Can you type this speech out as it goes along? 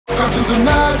feel the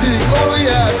magic only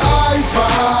at IIFA.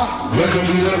 Welcome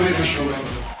to the biggest show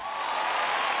ever.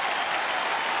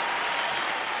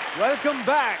 Welcome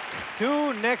back to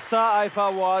Nexa IIFA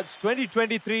Awards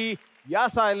 2023,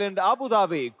 Yas Island, Abu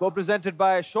Dhabi, co-presented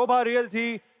by Shobha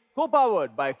Realty,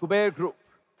 co-powered by Kuber Group.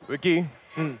 Vicky,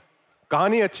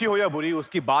 कहानी अच्छी हो या बुरी,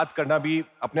 उसकी बात करना भी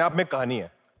अपने आप में कहानी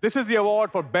है. This is the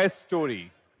award for best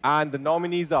story, and the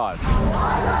nominees are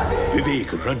Vivek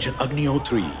Ranjan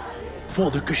Agnihotri for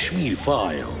the Kashmir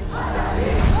Files,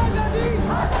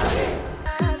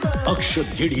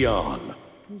 Akshat Gideon,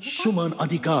 Suman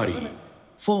Adhikari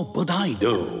for Badai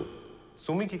Do,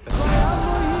 Sumi की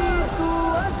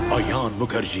Ayan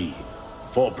Mukherjee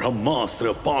for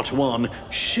Brahmastra Part 1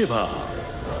 Shiva,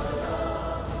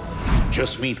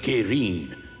 Jasmeet K.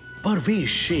 Reen, Parvesh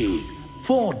Sheikh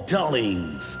for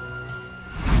Darlings,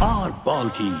 R.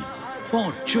 Balki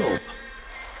for Chup.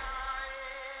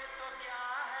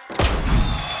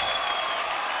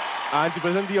 And to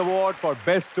present the award for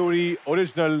best story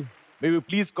original, may we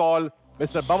please call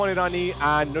Mr. Baman Irani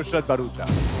and Nusrat Barucha.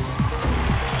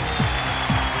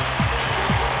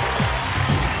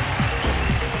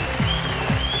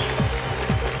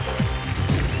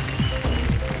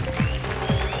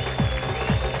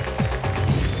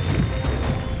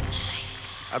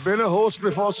 I've been a host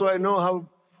before, so I know how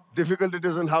difficult it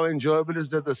is and how enjoyable it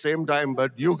is at the same time.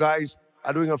 But you guys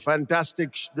are doing a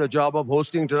fantastic job of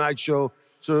hosting tonight's show.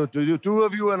 So to you, two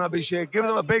of you and Abhishek, give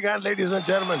them a big hand, ladies and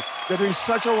gentlemen. They're doing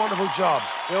such a wonderful job.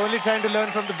 We're only trying to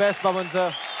learn from the best, Baman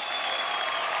sir.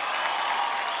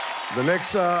 The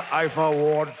next IIFA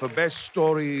Award for Best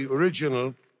Story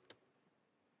Original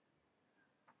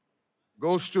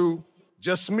goes to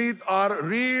Jasmeet R.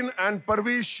 Reen and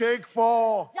Parvesh Sheikh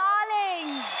for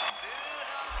Darling.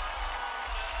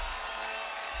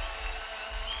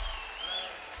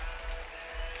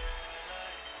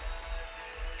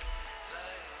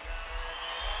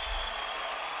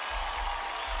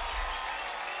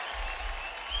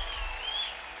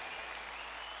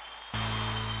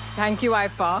 Thank you,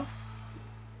 IIFA.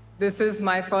 This is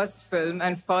my first film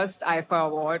and first IIFA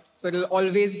award, so it'll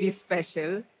always be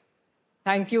special.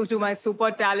 Thank you to my super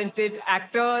talented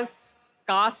actors,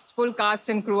 full cast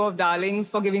and crew of Darlings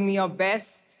for giving me your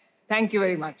best. Thank you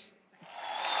very much.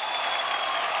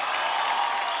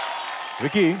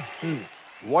 Vicky,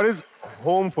 what is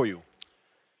home for you?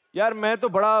 यार मैं तो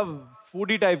बड़ा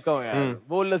foodie type का हूँ यार.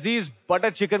 वो लजीज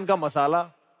butter chicken का मसाला,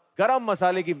 गरम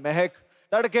मसाले की महक,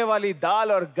 तड़के वाली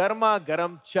दाल और गर्मा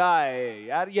गर्म चाय.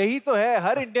 यार यही तो है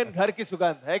हर इंडियन घर की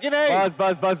सुगंध, है कि नहीं? बस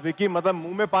बस बस विकी, मतलब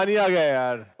मुंह में पानी आ गया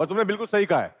यार. पर तुमने बिल्कुल सही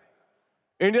कहा है.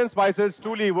 Indian spices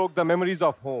truly evoke the memories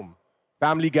of home,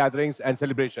 family gatherings and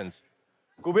celebrations.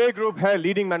 Kuber Group है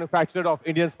leading manufacturer of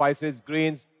Indian spices,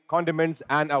 grains, condiments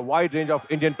and a wide range of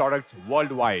Indian products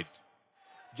worldwide.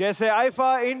 जैसे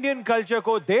आईफा इंडियन कल्चर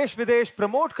को देश विदेश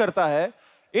promote करता है,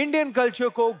 Indian culture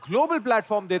को global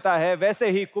platform देता है, वैसे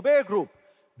ही कुबेर ग्रुप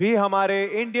भी हमारे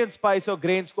इंडियन स्पाइस और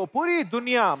ग्रेन्स को पूरी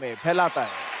दुनिया में फैलाता है.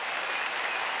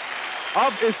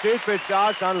 अब इस स्टेज पे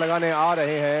 4 चांद लगाने आ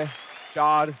रहे हैं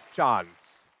 4 चांद.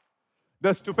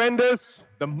 The stupendous,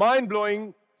 the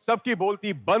mind-blowing, सबकी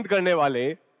बोलती बंद करने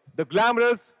वाले, the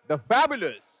glamorous, the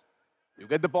fabulous. You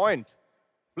get the point.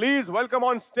 Please welcome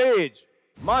on stage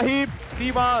Mahib,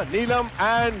 Seema, Neelam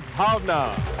and Bhavna.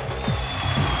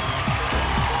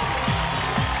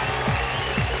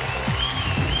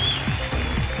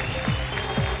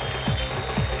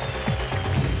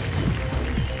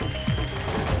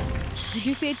 Did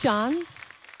you say चांद?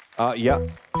 Yeah.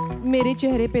 मेरे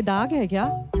चेहरे पे दाग है क्या?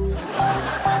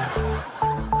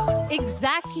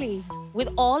 Exactly. With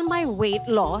all my weight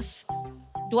loss,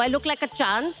 do I look like a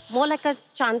chand? More like a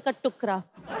chand ka tukra.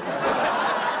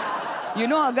 You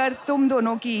know, अगर तुम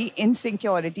दोनों की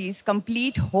insecurities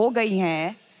complete हो गई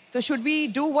हैं, तो should we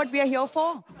do what we are here for?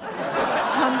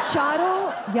 हम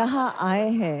चारों यहाँ आए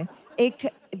हैं एक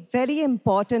very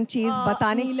important चीज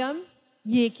बताने. नीलम,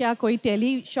 ये क्या कोई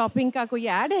टेली शॉपिंग का कोई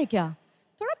ऐड है क्या?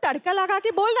 थोड़ा तड़का लगा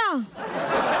के बोलना.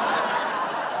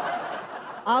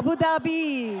 Abu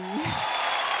Dhabi.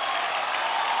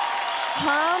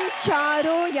 हम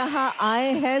चारों यहाँ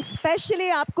आए हैं स्पेशली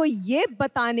आपको ये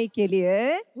बताने के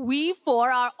लिए. We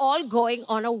four are all going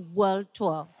on a world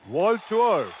tour. World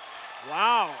tour.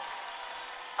 Wow.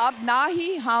 अब ना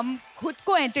ही हम खुद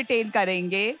को एंटरटेन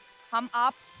करेंगे, हम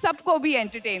आप सबको भी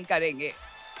एंटरटेन करेंगे.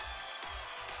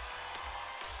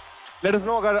 Let us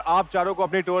know अगर आप चारों को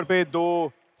अपने टूर पे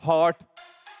 2 हॉट,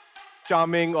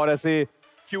 चार्मिंग और ऐसे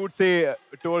क्यूट से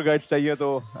टूर गाइड्स चाहिए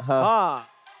तो. हाँ.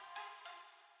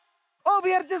 Oh,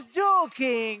 we are just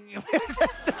joking.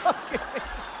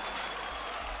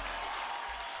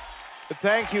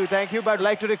 Thank you. But I'd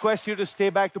like to request you to stay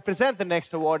back to present the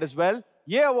next award as well.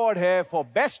 ये award है for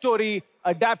Best Story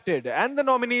Adapted, and the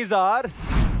nominees are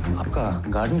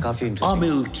आपका garden काफी interesting.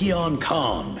 Amil Kian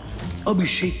Khan,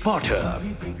 Abhishek Pathak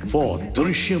for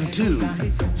Drishyam 2,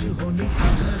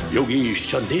 Yogesh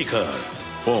Chandekar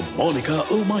for Monica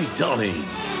Oh My Darling,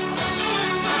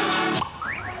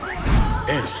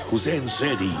 S. Hussain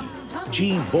Zaidi,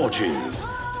 Jean Borges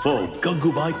for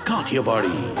Gangubai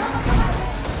Kathiawadi,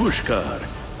 Pushkar,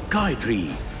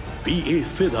 Gayatri, B.A.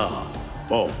 Fida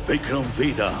for Vikram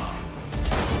Veda,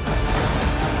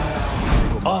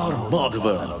 R.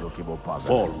 Madhavan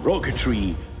for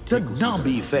Rocketry, The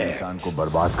Nambi Effect. इंसान को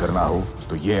बर्बाद करना हो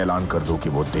तो ये ऐलान कर दो कि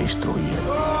वो देशद्रोही है.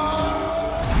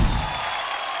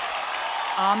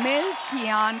 Amil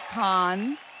Kian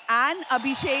Khan and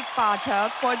Abhishek Pathak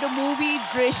for the movie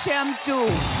Drishyam 2.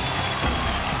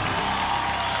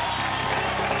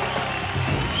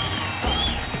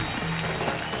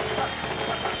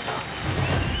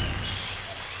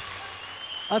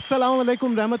 Assalamu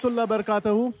alaikum rahmatullah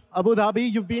barakatuhu. Abu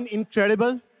Dhabi, you've been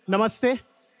incredible. Namaste.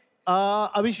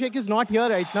 Abhishek is not here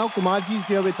right now. Kumarji is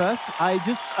here with us. I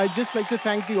just like to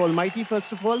thank the Almighty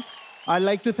first of all. I'd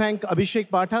like to thank Abhishek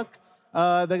Pathak,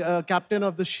 the captain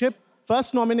of the ship.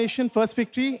 First nomination, first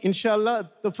victory. Inshallah,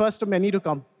 the first of many to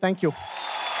come. Thank you.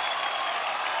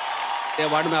 ये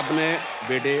award मैं अपने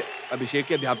बेटे अभिषेक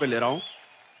के ब्याह पे ले रहा हूँ.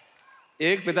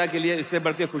 एक पिता के लिए इससे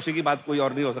बढ़ के खुशी की बात कोई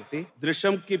और नहीं हो सकती.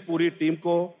 दृश्यम की पूरी टीम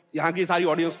को, यहाँ की सारी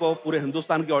ऑडियंस को, पूरे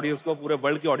हिंदुस्तान की ऑडियंस को, पूरे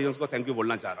वर्ल्ड की ऑडियंस को थैंक यू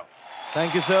बोलना चाह रहा हूँ.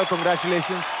 Thank you, sir.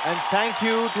 Congratulations. And thank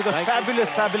you to the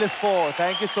fabulous four.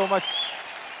 Thank you so much.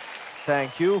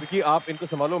 Thank you. कि आप इनको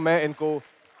संभालो, मैं इनको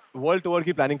वर्ल्ड टूर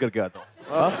की प्लानिंग करके आता हूँ.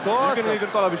 Of course. You can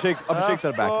call Abhishek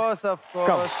sir back. Of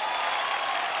course.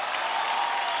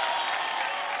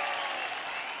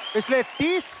 पिछले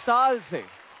 30 साल से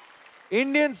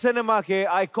इंडियन सिनेमा के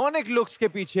आइकॉनिक लुक्स के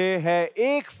पीछे है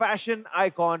एक फैशन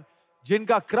आइकॉन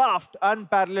जिनका क्राफ्ट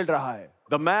अनपैरेलल्ड रहा है.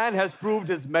 The man has proved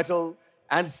his mettle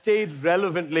and stayed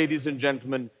relevant, ladies and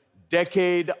gentlemen,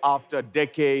 decade after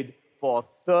decade for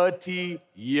 30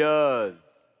 years.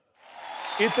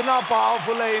 इतना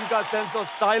पावरफुल है इनका सेंस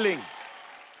ऑफ स्टाइलिंग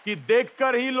कि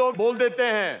देखकर ही लोग बोल देते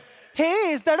हैं.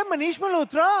 Hey, is that a Manish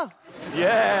Malhotra?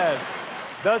 Yes.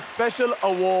 The special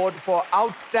award for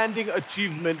outstanding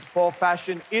achievement for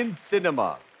fashion in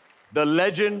cinema. The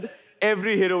legend,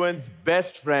 every heroine's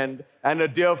best friend, and a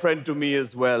dear friend to me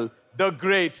as well, the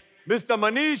great Mr.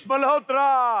 Manish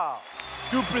Malhotra.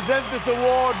 To present this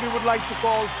award, we would like to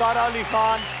call Sara Ali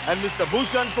Khan and Mr.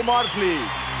 Bhushan Kumar,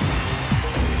 please.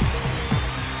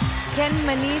 Can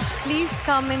Manish please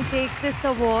come and take this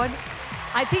award?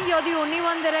 I think you're the only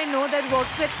one that I know that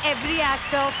works with every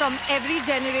actor from every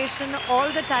generation all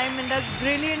the time and does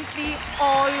brilliantly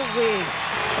always.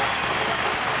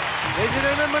 Ladies and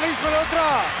gentlemen, Manish Malhotra.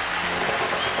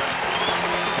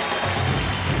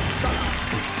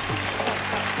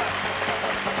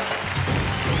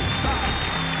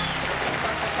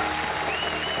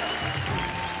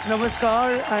 Namaskar,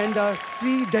 and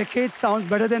 3 decades sounds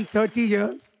better than 30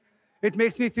 years. It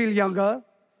makes me feel younger.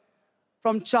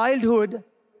 From childhood,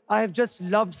 I have just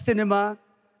loved cinema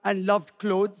and loved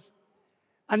clothes.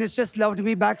 And it's just loved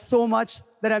me back so much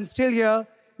that I'm still here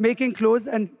making clothes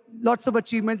and lots of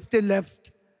achievements still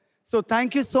left. So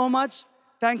thank you so much.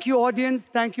 Thank you, audience.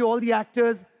 Thank you, all the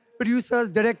actors, producers,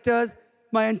 directors,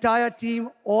 my entire team,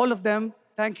 all of them.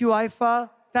 Thank you, IIFA.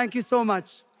 Thank you so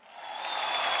much.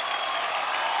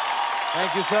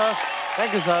 Thank you, sir.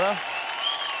 Thank you, Sara.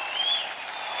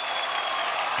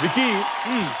 Vicky,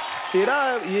 तेरा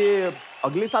ये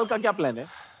अगले साल का क्या plan है?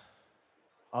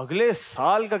 अगले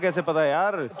साल का कैसे पता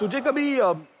यार? तुझे कभी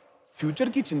फ्यूचर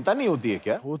की चिंता नहीं होती है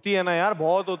क्या? होती है ना यार,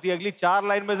 बहुत होती है. अगली 4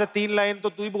 लाइन में से 3 लाइन तो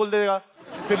तू ही बोल देगा.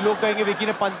 फिर लोग कहेंगे विकी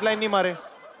ने पंच लाइन नहीं मारे.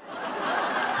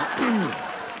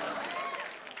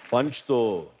 पंच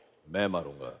तो मैं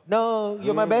मारूंगा. No,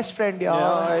 you're my best friend, यार.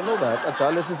 Yeah, I know that. अच्छा,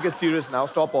 let's just get serious now.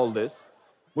 Stop all this.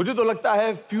 मुझे तो लगता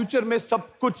है फ्यूचर में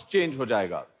सब कुछ चेंज हो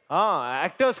जाएगा. हाँ,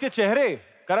 एक्टर्स के चेहरे,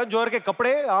 करण जौहर के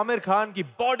कपड़े, आमिर खान की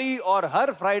बॉडी और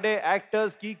हर फ्राइडे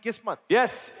एक्टर्स की किस्मत.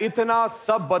 Yes, इतना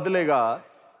सब बदलेगा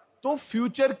तो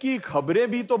फ्यूचर की खबरें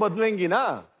भी तो बदलेंगी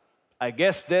ना. I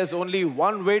guess there's only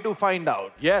one way to find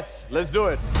out. Yes, let's do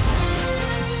it.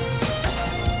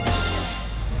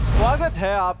 स्वागत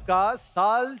है आपका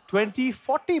साल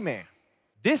 2040 में.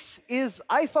 This is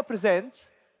IIFA presents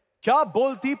क्या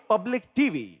बोलती public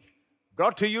TV,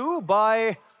 brought to you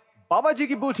by बाबा जी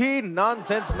की बूटी,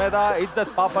 नॉनसेंस मैदा, इज्जत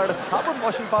पापड़, साबुन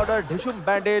वॉशिंग पाउडर, ढिशुम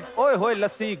बैंडेड्स, ओए होए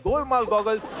लस्सी, Golmaal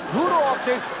goggles, euro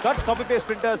optics, cut copy paste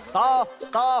printers,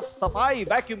 साफ सफाई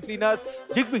vacuum cleaners,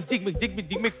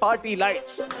 जिगमिग party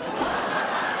lights.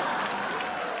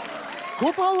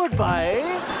 Co-powered by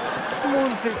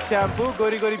Moon Silk Shampoo,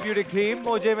 Gori Gori Beauty Cream,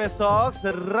 मोजे में सॉक्स,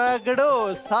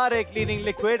 रगड़ो सारे क्लीनिंग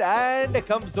लिक्विड एंड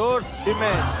कमजोर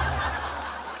सीमेंट।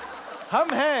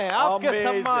 हम हैं आपके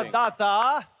संवाददाता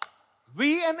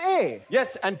V&A।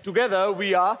 Yes, and together we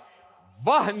are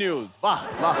वाह न्यूज। वाह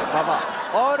वाह वाह वाह।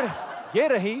 और ये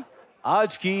रही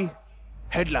आज की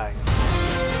हेडलाइन।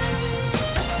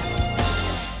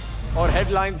 और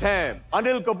हेडलाइंस हैं,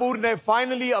 अनिल कपूर ने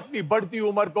फाइनली अपनी बढ़ती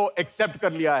उम्र को एक्सेप्ट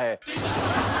कर लिया है।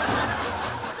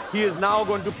 He is now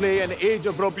going to play an age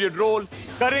appropriate role,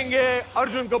 करेंगे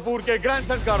अर्जुन कपूर के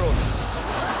ग्रैंडसन का रोल।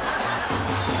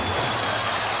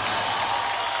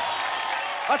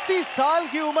 80 साल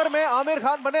की उम्र में आमिर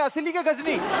खान बने असली के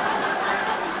गजनी।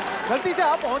 गलती से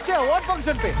आप पहुंचे अवार्ड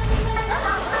फंक्शन पे।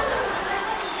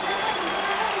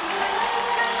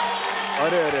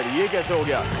 अरे अरे ये कैसे हो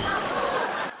गया?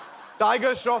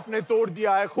 टाइगर श्रॉफ ने तोड़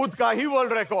दिया है खुद का ही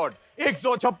वर्ल्ड रिकॉर्ड।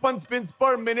 156 स्पिन्स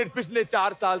पर मिनट पिछले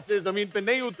 4 साल से जमीन पे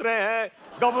नहीं उतरे हैं।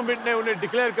 गवर्नमेंट ने उन्हें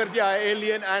डिक्लेयर कर दिया है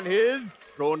alien and his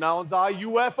pronouns are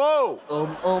UFO।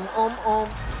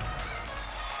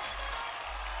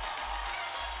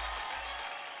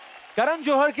 Karan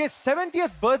Johar के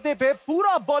 70th बर्थडे पे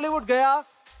पूरा बॉलीवुड गया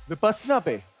विपस्सना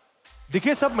पे।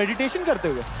 दिखे सब मेडिटेशन करते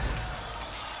हुए।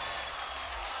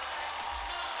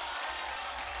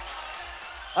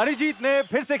 अरिजीत ने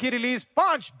फिर से की रिलीज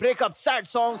 5 ब्रेकअप सैड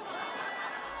सॉन्ग्स।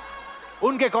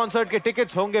 उनके कॉन्सर्ट के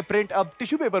टिकट्स होंगे प्रिंट अब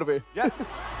टिश्यू पेपर पे। yes.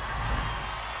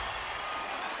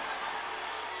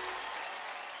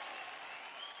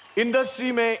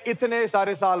 इंडस्ट्री में इतने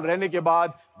सारे साल रहने के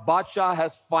बाद बादशाह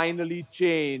has finally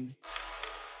changed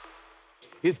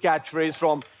his कैचफ्रेज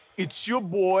from its your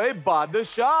boy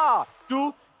बादशाह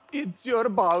टू इट्स योर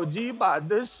बाऊजी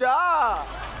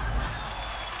बादशाह।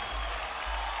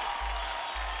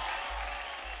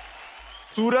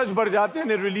 सूरज बरजाते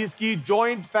ने रिलीज की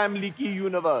जॉइंट फैमिली की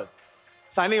यूनिवर्स।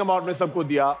 साइनिंग अमाउंट में सबको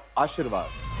दिया आशीर्वाद।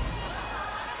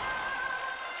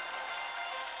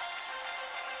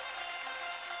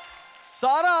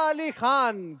 सारा अली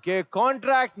खान के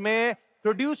कॉन्ट्रैक्ट में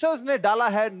प्रोड्यूसर्स ने डाला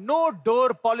है नो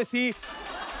डोर पॉलिसी।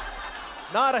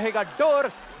 ना रहेगा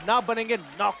डोर, ना बनेंगे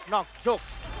नॉक नॉक जोक्स।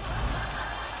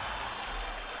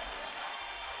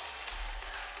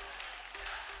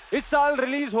 इस साल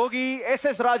रिलीज होगी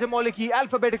SS राजमौली की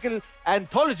अल्फाबेटिकल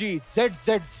एंथोलॉजी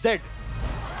ZZZ।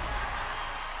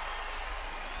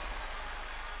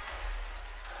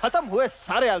 खत्म हुए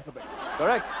सारे alphabets.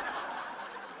 Correct.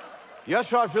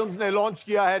 Yash Raj films ने लॉन्च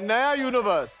किया है नया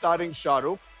universe starring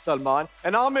Shahrukh, Salman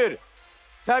and Aamir,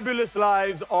 fabulous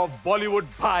lives of Bollywood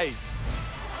भाई।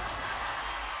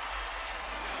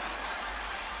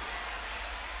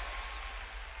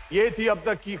 ये थी अब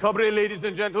तक की खबरें लेडीज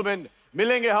एंड जेंटलमैन।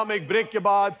 मिलेंगे हम एक ब्रेक के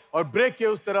बाद, और ब्रेक के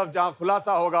उस तरफ जहां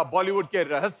खुलासा होगा बॉलीवुड के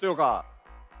रहस्यों का।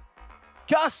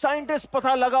 क्या साइंटिस्ट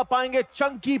पता लगा पाएंगे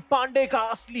चंकी पांडे का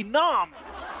असली नाम?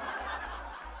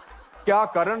 क्या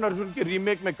करण अर्जुन के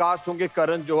रीमेक में कास्ट होंगे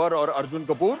करण जौहर और अर्जुन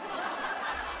कपूर?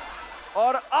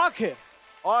 और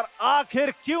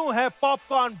आखिर क्यों है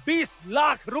पॉपकॉर्न 20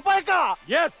 लाख रुपए का?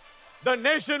 Yes, the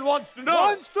nation wants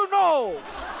to know.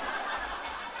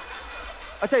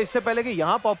 अच्छा, इससे पहले कि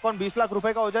यहाँ पॉपकॉर्न 20 लाख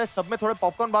रुपए का हो जाए, सब में थोड़े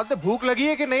पॉपकॉर्न बांट दे। भूख लगी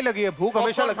है कि नहीं लगी है? भूख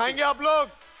हमेशा लगती है। खाएंगे आप लोग?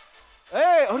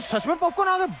 और सच में पॉपकॉर्न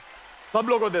आ गए? सब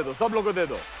लोगों को दे दो, सब लोगों को दे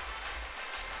दो।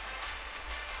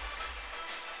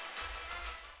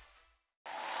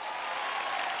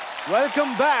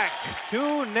 Welcome back to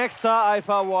Nexa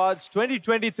IIFA Awards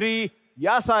 2023,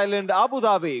 Yas Island, Abu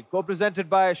Dhabi, co-presented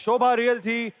by Shobha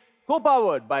Realty,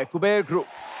 co-powered by Kuber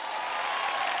Group.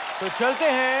 तो चलते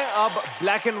हैं अब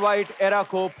ब्लैक एंड व्हाइट एरा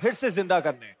को फिर से जिंदा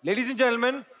करने। Ladies and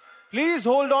gentleman, please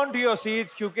hold on to your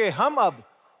seats, क्योंकि हम अब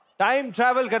टाइम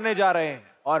ट्रैवल करने जा रहे हैं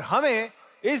और हमें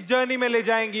इस जर्नी में ले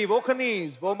जाएंगी वो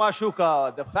खनीज, वो माशूका,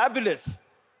 the fabulous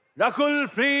Rakul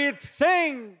Preet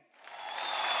Singh.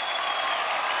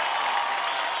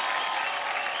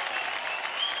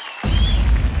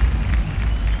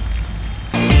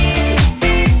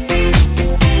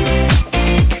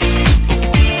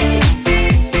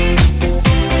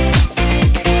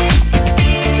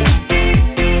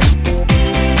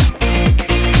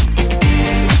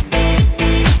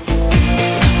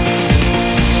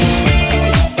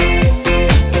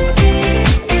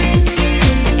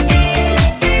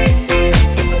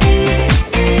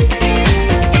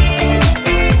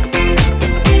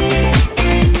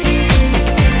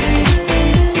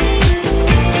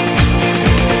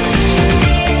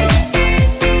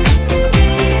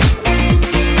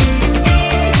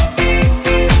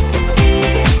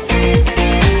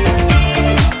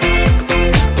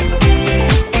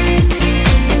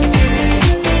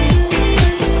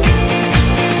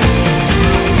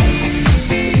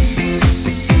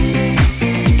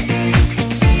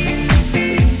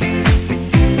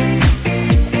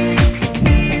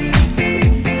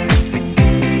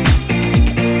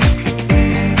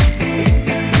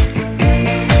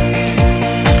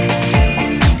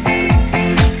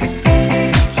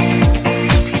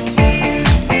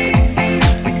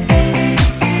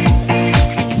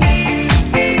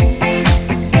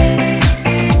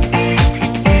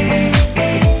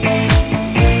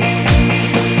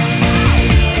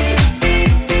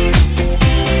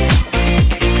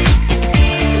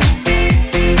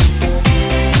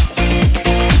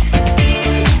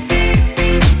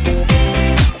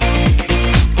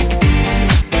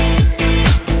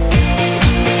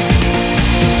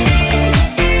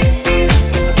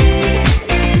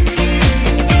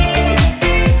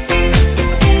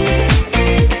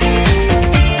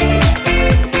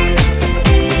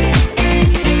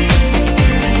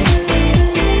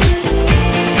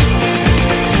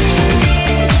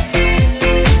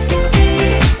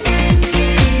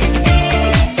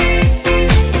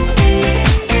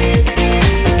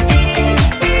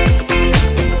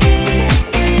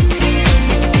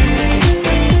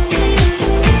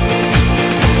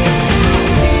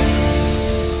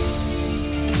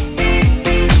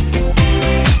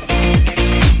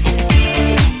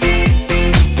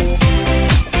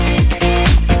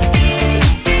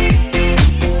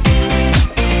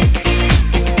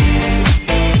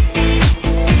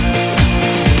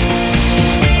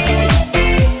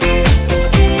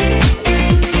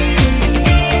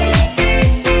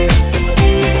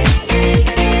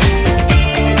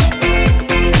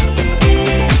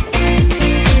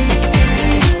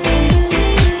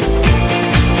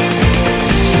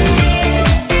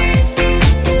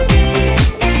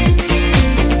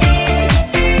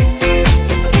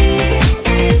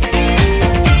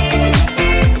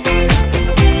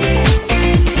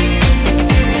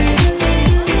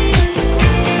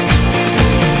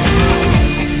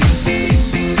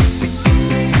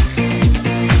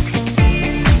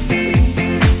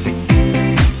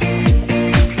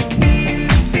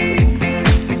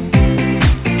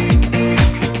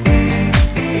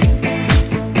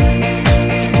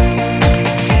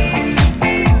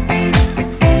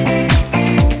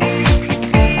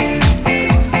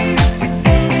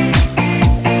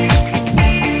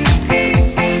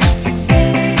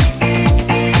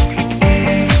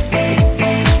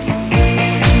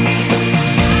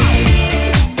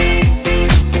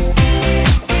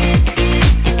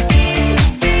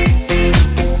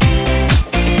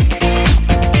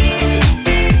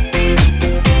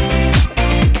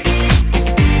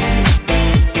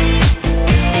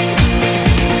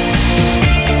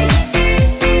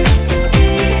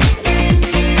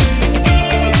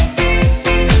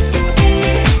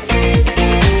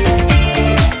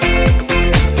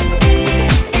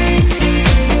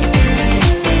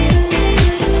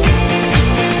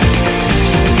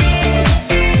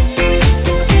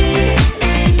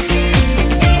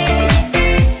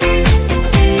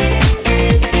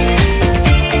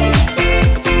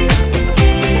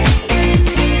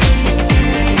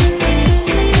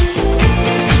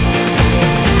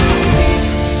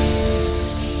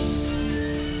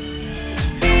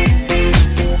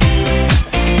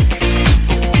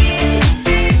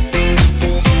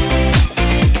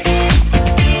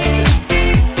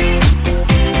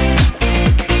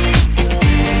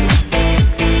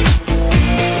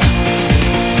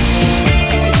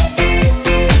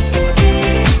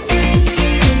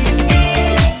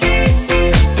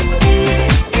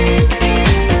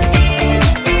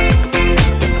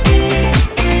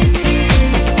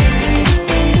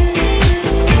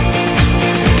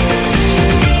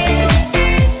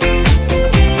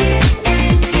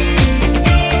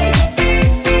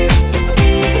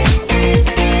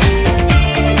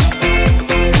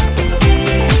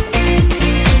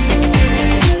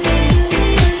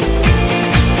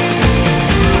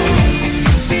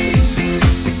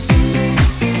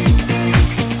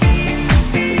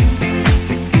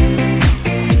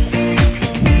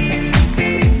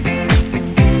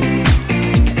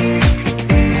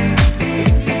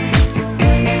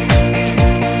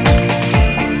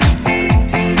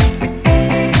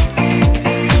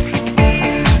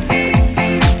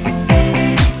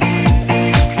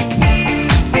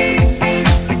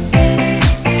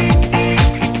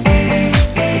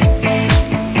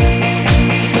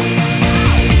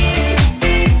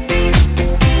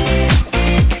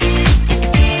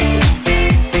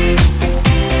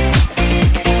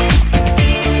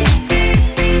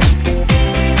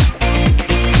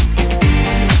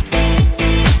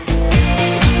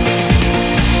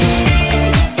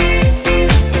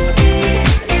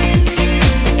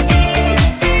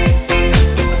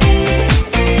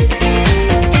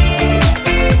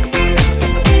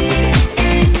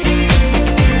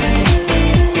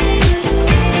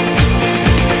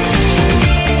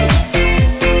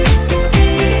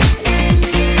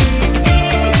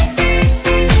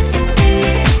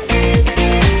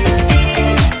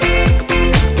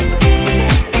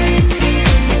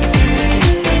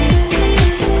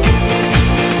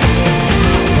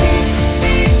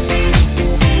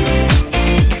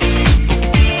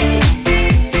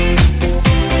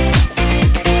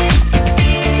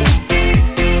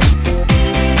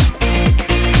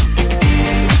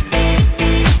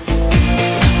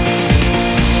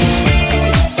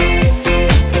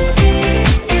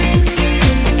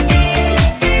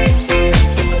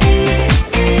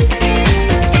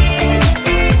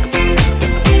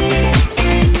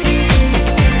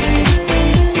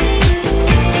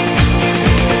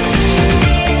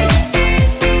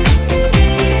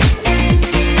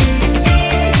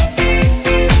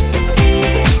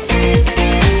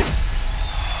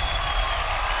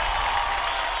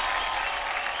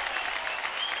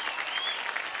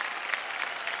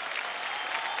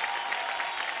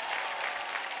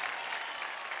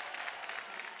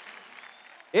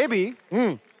 AB,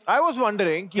 I was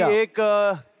wondering कि एक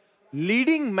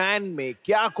लीडिंग मैन में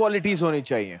क्या क्वालिटीज होनी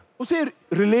चाहिए? उसे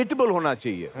रिलेटेबल होना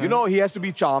चाहिए. You know, he has to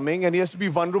be charming and he has to be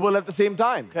vulnerable at the same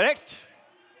time. Correct.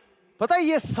 पता है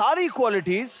ये सारी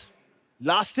क्वालिटीज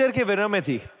लास्ट ईयर के विनर में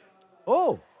थी.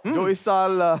 Oh, जो इस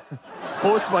साल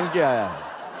होस्ट बन के आया है.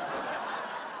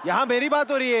 यहाँ मेरी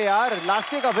बात हो रही है यार,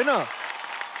 लास्ट ईयर का विनर.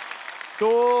 तो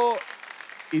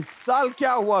इस साल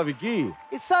क्या हुआ विकी?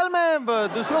 इस साल मैं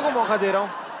दूसरों को मौका दे रहा हूं.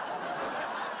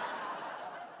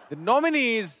 The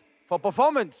nominees for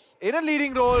performance in a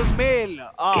leading role male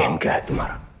are... game क्या है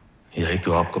तुम्हारा? यही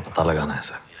तो आपको पता लगाना है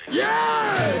sir.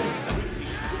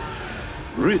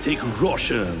 Hrithik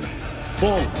Roshan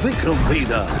for Vikram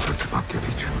Vedha. दिमाग के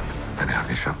बीच मैंने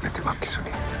हमेशा अपने दिमाग की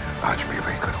सुनी. आज भी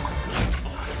वही करूंगा.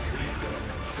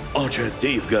 Ajay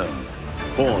Devgan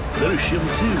for Drishyam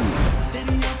 2.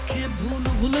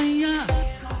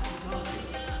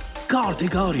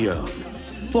 Kartik Aaryan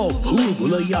for Bhool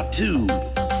Bhulaiya 2.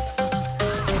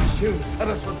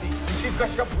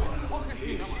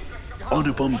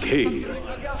 Anupam Kher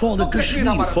for the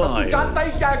Kashmir Files.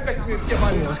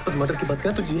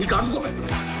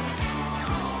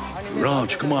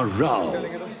 Rajkumar Rao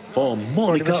for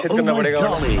Monica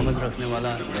Umaitali.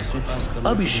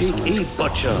 Abhishek A.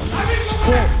 Bachchan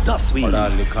for Dasvi. पढ़ा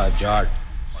लिखा जाट,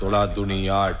 16 दूनी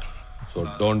 8. So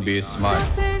don't be smart.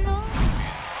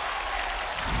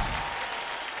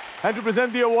 And to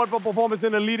present the award for performance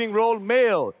in a leading role,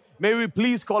 male, may we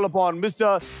please call upon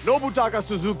Mr. Nobutaka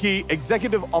Suzuki,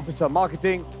 Executive Officer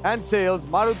Marketing and Sales,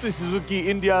 Maruti Suzuki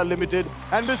India Limited,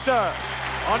 and Mr.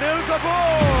 Anil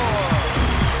Kapoor.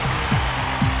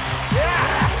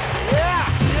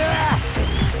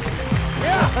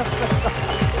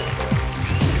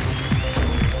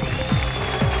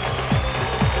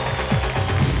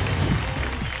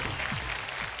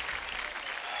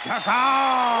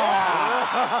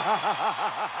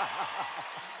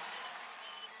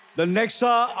 The next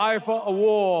IIFA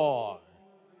Award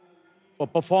for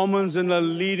performance in a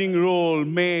leading role,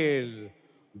 male,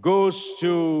 goes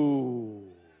to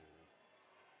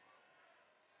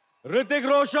Hrithik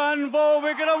Roshan for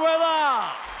Vikram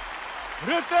Vedha.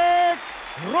 Hrithik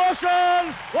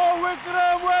Roshan for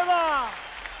Vikram Vedha.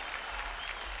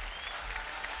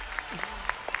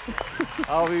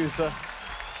 How are you, sir?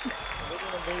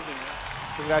 Amazing.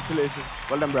 Congratulations.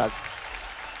 Well done, Brad.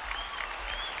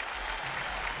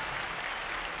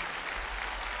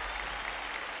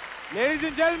 Ladies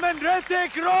and gentlemen,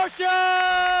 Hrithik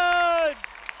Roshan!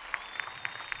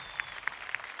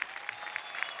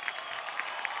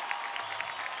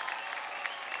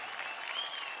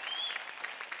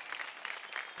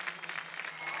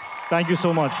 Thank you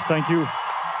so much. Thank you.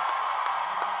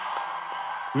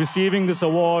 Receiving this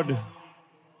award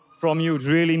from you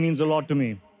really means a lot to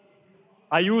me.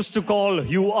 I used to call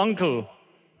you uncle,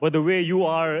 but the way you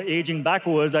are aging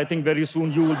backwards, I think very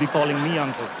soon you will be calling me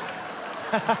uncle.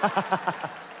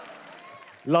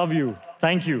 Love you.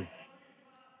 Thank you.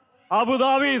 Abu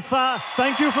Dhabi,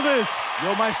 thank you for this.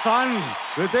 You're my son,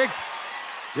 Hrithik.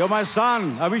 You're my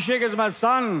son. Abhishek is my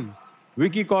son.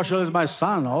 Vicky Kaushal is my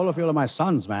son. All of you are my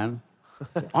sons, man.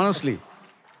 Honestly.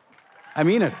 I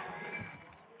mean it.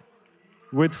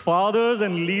 With fathers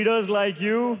and leaders like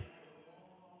you,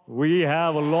 we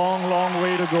have a long, long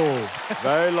way to go.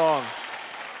 Very long.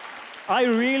 I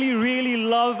really, really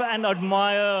love and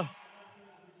admire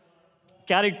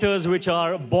characters which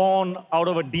are born out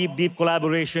of a deep, deep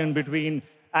collaboration between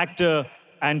actor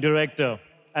and director.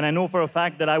 And I know for a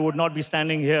fact that I would not be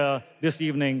standing here this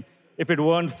evening if it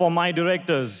weren't for my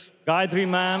directors. Gayatri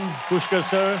ma'am, Pushkar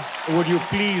sir, would you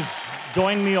please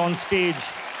join me on stage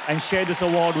and share this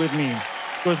award with me?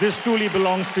 Because this truly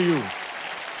belongs to you.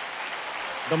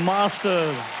 The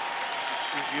masters.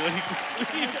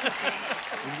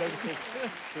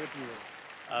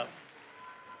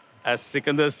 As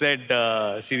Sikandar said,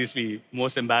 seriously,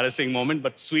 most embarrassing moment,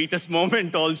 but sweetest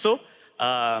moment also.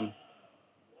 I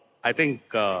think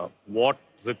what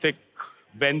Hrithik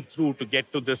went through to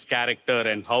get to this character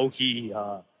and how he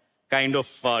kind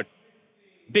of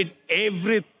did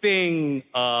everything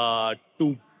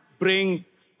to bring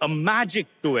a magic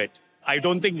to it. I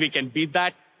don't think we can beat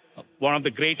that. One of the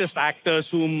greatest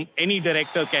actors whom any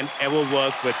director can ever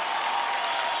work with.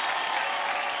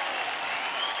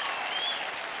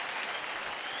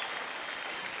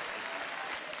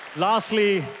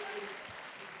 Lastly,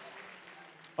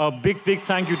 a big, big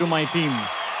thank you to my team.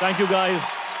 Thank you, guys.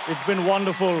 It's been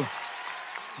wonderful.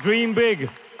 Dream big.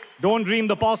 Don't dream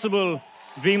the possible.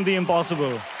 Dream the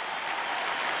impossible.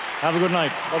 Have a good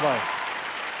night. Bye-bye.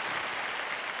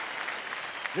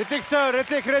 Hrithik sir,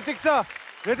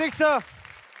 Hrithik sir,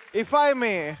 if I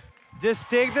may, Just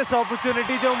take this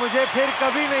opportunity जो मुझे फिर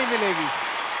कभी नहीं मिलेगी.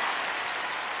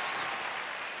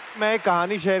 मैं एक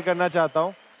कहानी share करना चाहता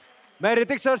हूँ. मैं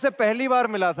ऋतिक सर से पहली बार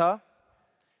मिला था.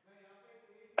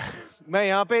 मैं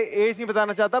यहाँ पे एज नहीं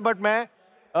बताना चाहता, बट मैं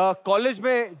कॉलेज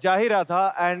में जा ही रहा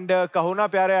था एंड कहो ना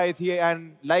प्यारे आई थी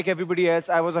and like everybody else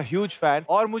I was a huge fan.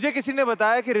 और मुझे किसी ने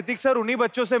बताया कि ऋतिक सर उन्हीं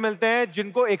बच्चों से मिलते हैं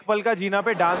जिनको एक पल का जीना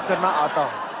पे डांस करना आता हो.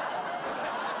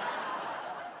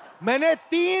 मैंने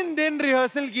 3 दिन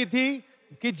रिहर्सल की थी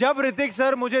कि जब ऋतिक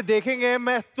सर मुझे देखेंगे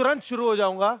मैं तुरंत शुरू हो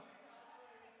जाऊंगा.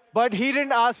 But he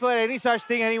didn't ask for any such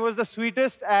thing and he was the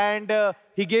sweetest and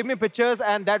he gave me pictures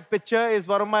and that picture is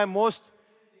one of my most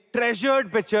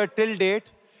treasured picture till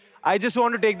date. I just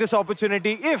want to take this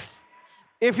opportunity,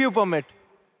 if you permit,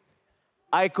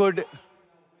 I could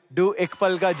do Ek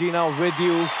Pal Ka Jeena with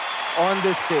you on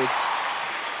this stage.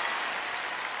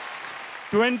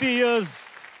 20 years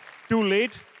too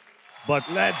late, but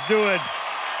let's do it.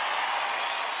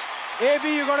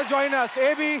 AB, you gotta join us.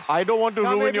 AB. I don't want to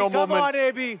ruin AB, your come moment. Come on,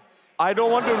 AB. I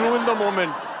don't want to ruin the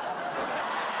moment.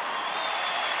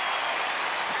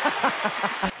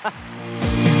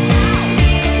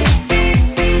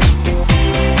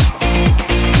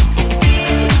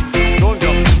 Don't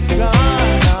jump.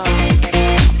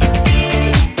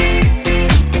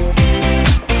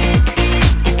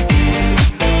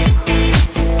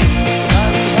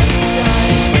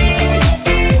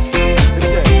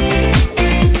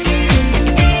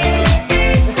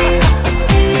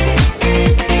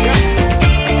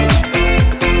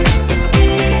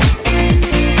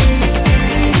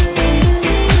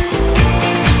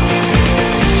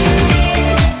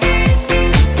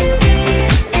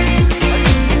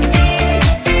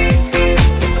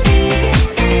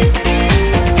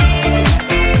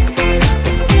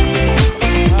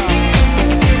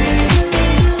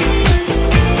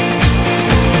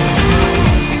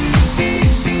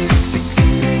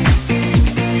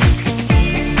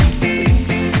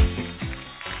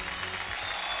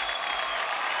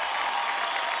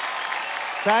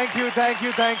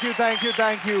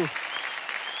 Thank you.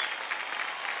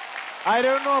 I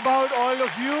don't know about all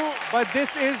of you, but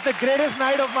this is the greatest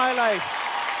night of my life.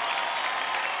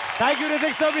 Thank you,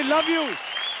 Hrithik sir. We love you.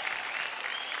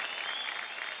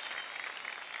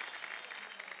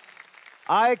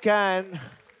 I can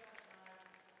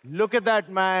look at that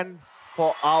man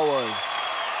for hours.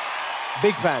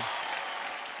 Big fan.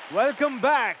 Welcome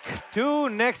back to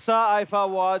Nexa IIFA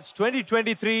Awards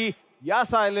 2023.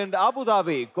 Yas Island, Abu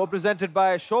Dhabi, co-presented by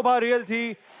Shobha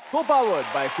Realty, co-powered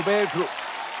by Kuber Group.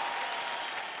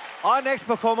 Our next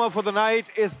performer for the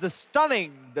night is the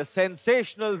stunning, the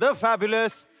sensational, the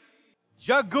fabulous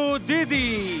Jaggu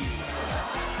Didi.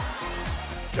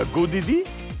 Jaggu दीदी?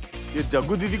 ये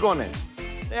जग्गू दीदी कौन है?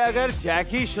 अगर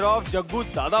जैकी श्रॉफ जग्गू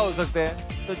दादा हो सकते हैं,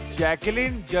 तो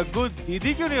जैकलिन जग्गू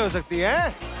दीदी क्यों नहीं हो सकती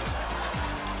है?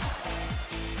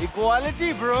 Equality,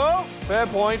 bro. Fair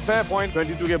point.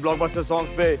 22 के ब्लॉकबस्टर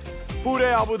सॉन्ग्स पे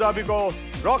पूरे अबू धाबी को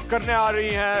रॉक करने आ रही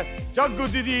हैं जग्गू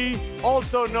दीदी,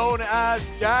 also known as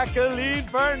Jacqueline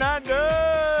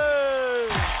Fernandez.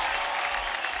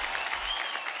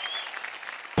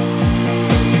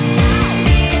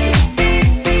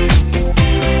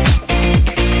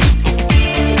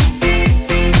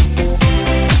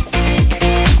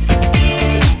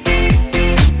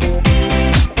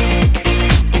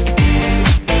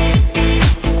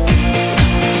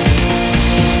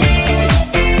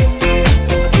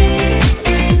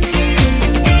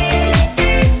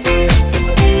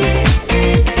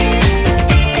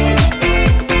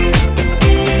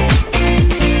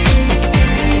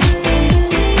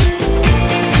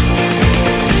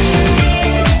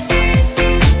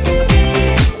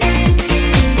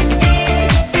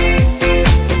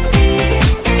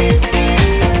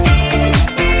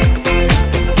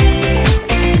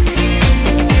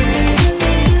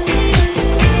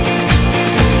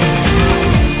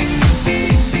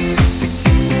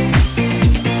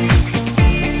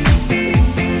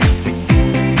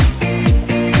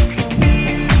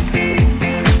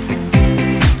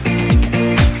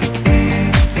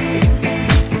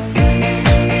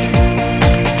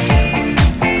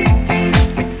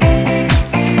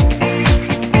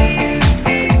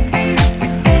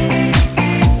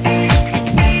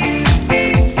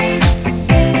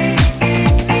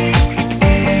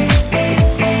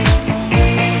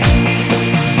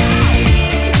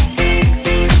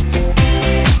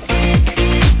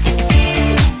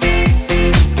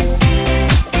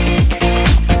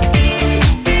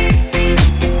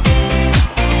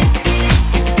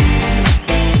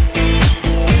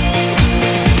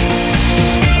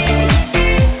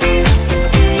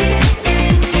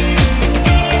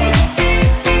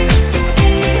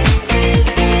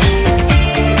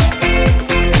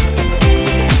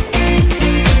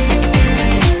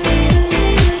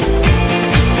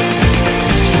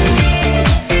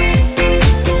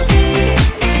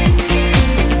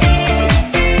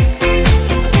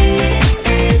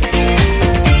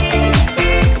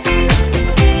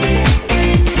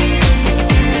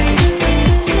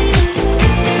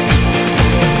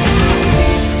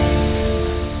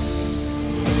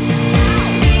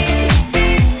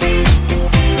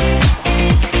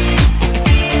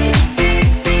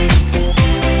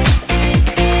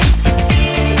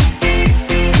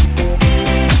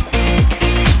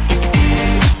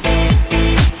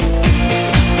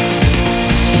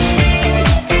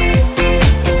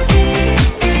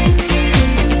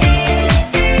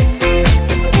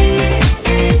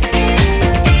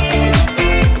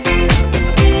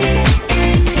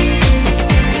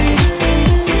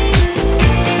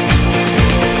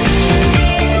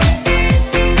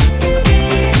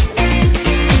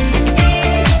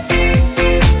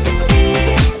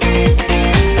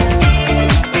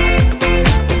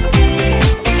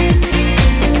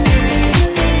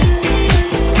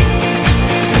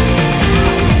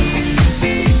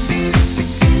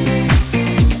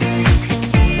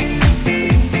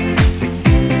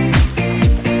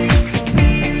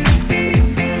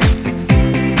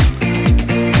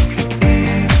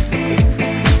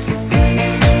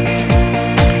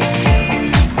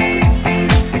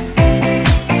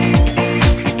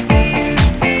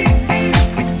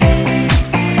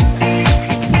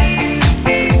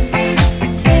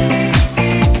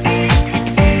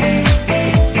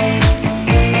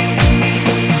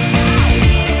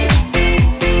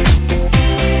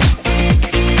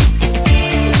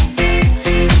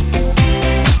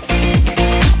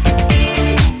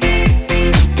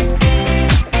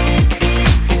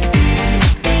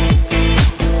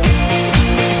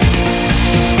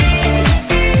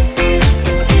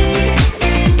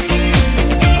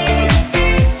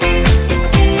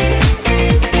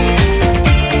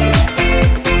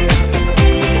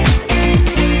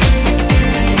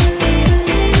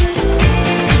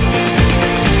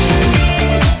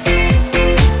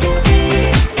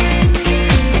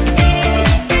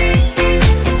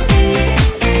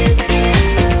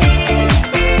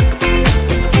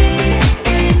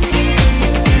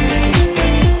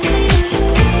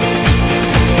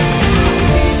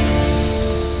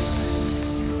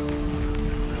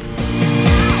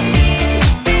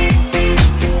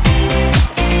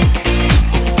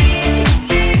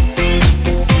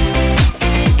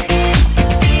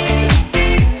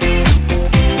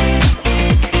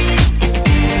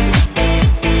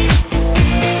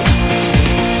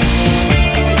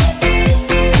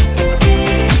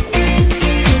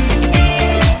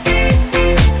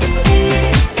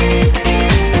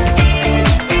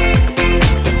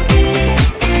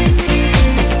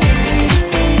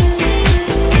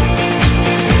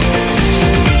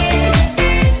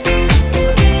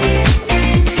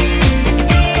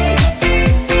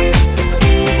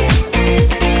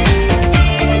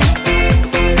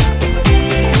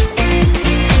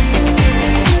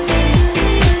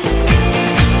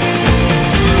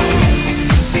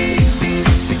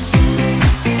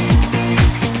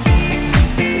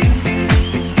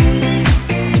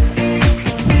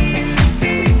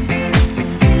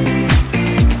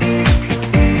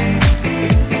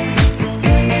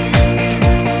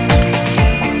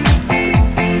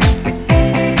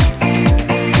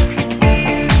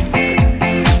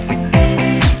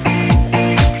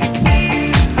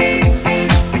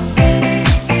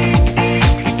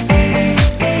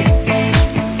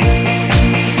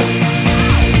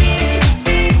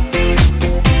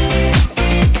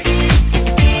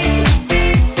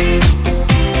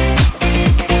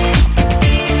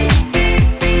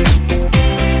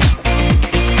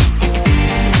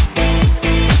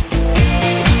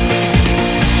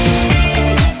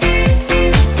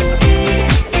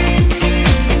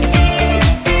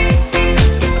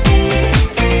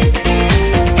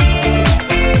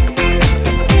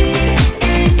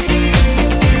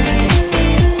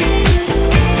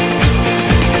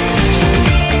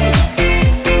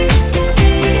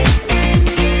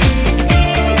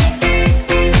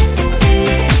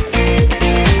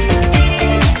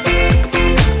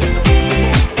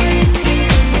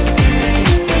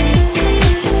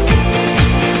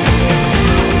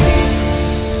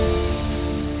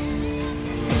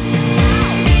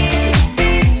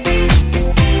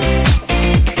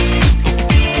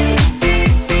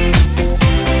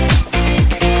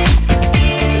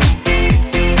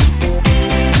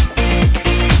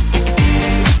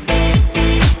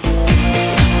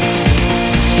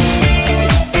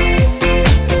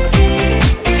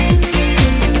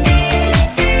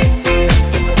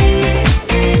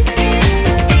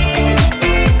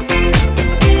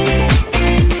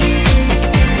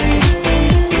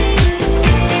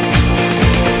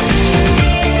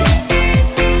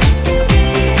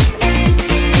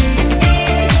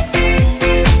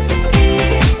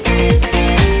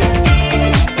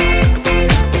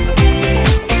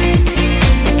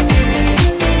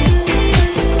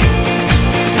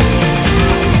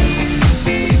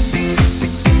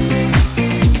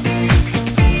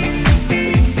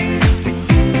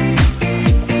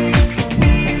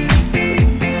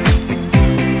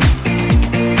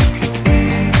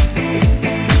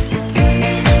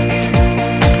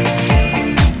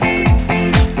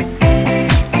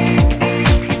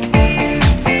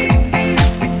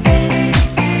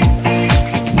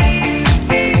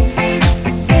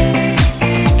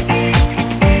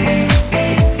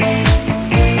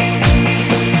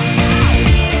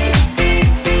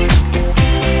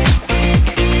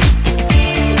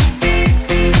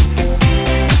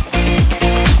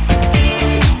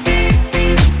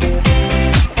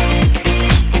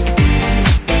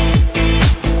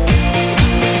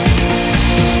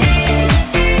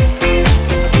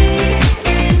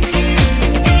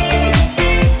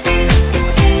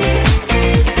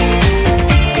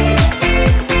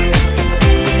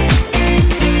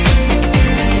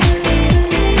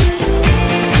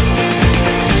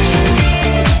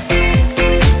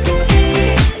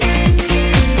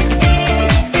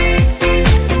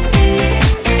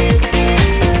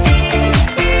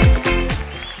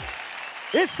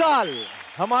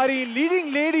 हमारी लीडिंग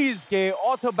लेडीज के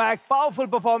ऑथर बैक पावरफुल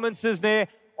परफॉर्मेंसेस ने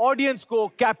ऑडियंस को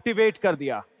कैप्टिवेट कर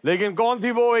दिया। लेकिन कौन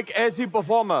थी वो एक ऐसी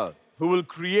performer who will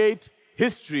create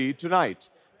history tonight,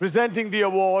 presenting the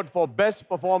award for best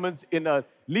performance in a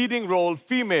leading role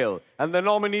female, and the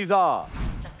nominees are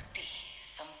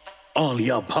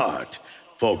Alia Bhatt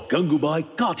for Gangubai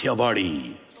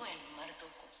Kathiawadi,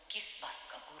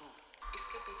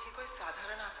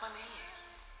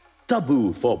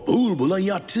 Tabu for Bhool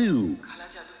Bhulaiya 2,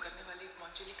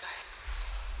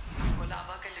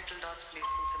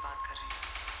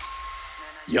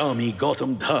 Yami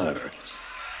Gautam Dhar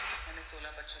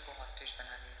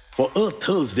for Earth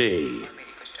Thursday,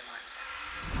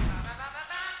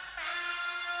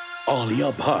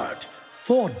 Alia Bhatt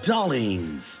for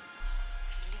Darlings,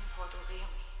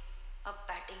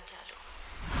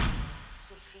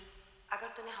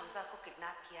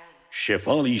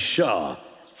 Shefali Shah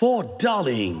for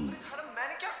Darlings.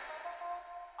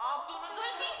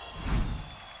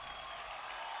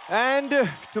 And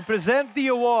to present the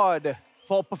award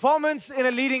for performance in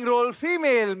a leading role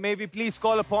female, may we please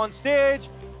call upon stage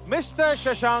Mr.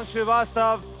 Shashank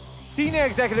Srivastav, Senior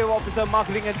Executive Officer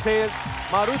Marketing and Sales,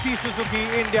 Maruti Suzuki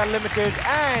India Limited,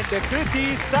 and Kriti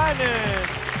Sanan.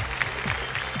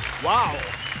 Wow!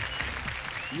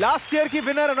 Last year की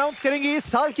winner announce करेंगी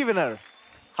इस साल की winner.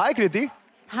 Hi Kriti.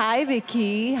 Hi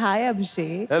Vicky. Hi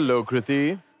Abhishek. Hello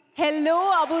Kriti. Hello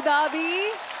Abu Dhabi.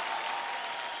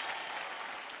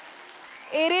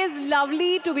 It is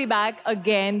lovely to be back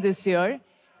again this year.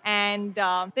 And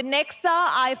the Nexa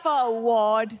IIFA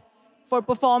Award for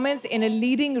performance in a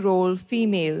leading role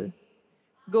female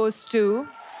goes to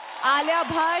Alia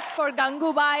Bhatt for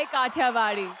Gangubai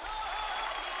Kathiawadi.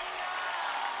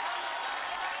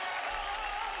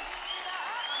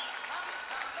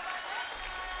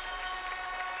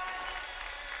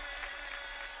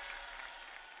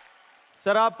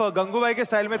 Sir आप गंगूबाई के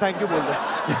style में thank you बोल दो।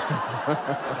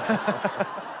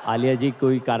 आलिया जी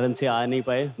कोई कारण से आ नहीं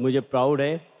पाए। मुझे प्राउड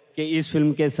है कि इस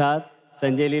फिल्म के साथ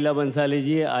संजय लीला बंसाली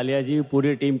जी, आलिया जी,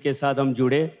 पूरी टीम के साथ हम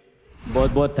जुड़े।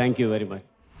 बहुत बहुत thank you very much.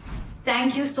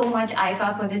 Thank you so much IIFA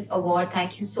for this award.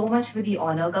 Thank you so much for the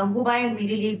honor. Gangubai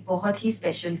मेरे लिए एक बहुत ही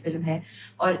स्पेशल फिल्म है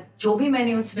और जो भी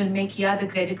मैंने उस फिल्म में किया, the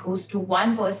credit goes to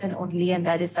one person only, and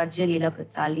that is Sanjay Leela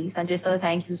Bhansali. Sanjay sir,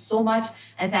 thank you so much,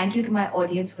 and thank you to my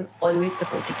audience for always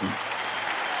supporting me.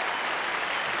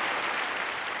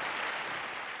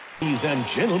 Ladies and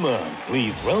gentlemen,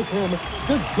 please welcome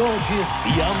the gorgeous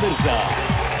Dia Mirza.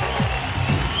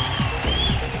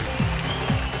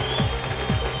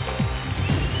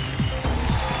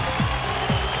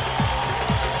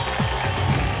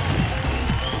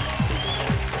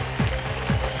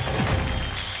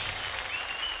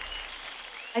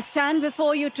 I stand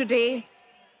before you today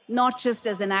not just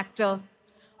as an actor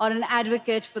or an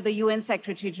advocate for the UN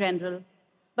Secretary General,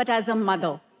 but as a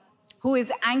mother who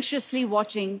is anxiously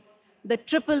watching the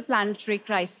triple planetary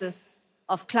crisis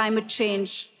of climate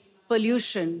change,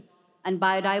 pollution, and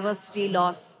biodiversity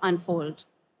loss unfold.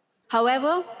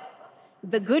 However,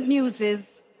 the good news is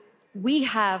we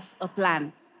have a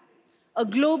plan, a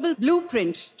global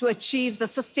blueprint to achieve the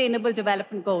Sustainable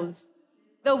Development Goals.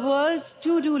 The world's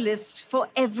to-do list for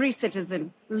every citizen,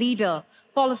 leader,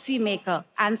 policymaker,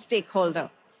 and stakeholder.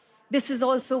 This is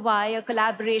also why a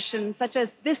collaboration such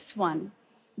as this one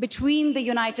between the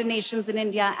United Nations in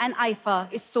India and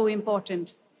IIFA is so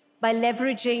important. By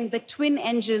leveraging the twin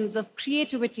engines of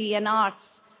creativity and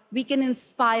arts, we can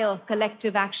inspire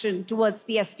collective action towards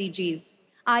the SDGs.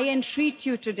 I entreat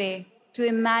you today to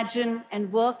imagine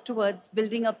and work towards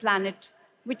building a planet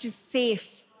which is safe,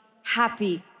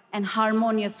 happy, and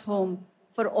harmonious home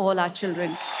for all our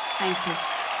children. Thank you.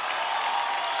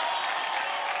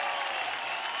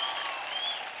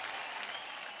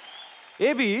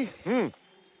 AB,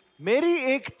 मेरी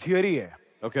एक theory है।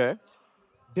 Okay.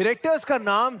 Directors का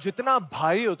नाम जितना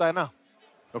भारी होता है ना,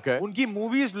 Okay. उनकी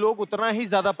मूवीज लोग उतना ही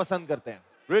ज्यादा पसंद करते हैं।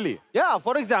 Really? Yeah,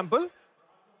 for example,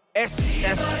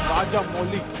 S.S.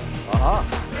 Rajamouli,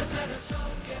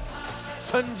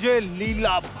 Sanjay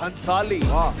Leela Bhansali,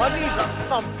 Mani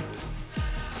Ratnam,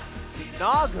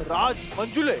 Nagraj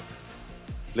Manjule.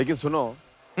 लेकिन सुनो,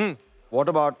 what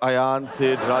about Ayan,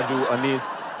 Sid, Raju, Anis?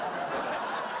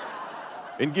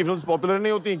 इनकी फिल्म्स पॉपुलर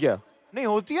नहीं होती हैं क्या? नहीं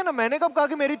होती है ना, मैंने कब कहा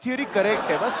कि मेरी थियरी करेक्ट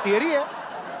है, बस थियरी है।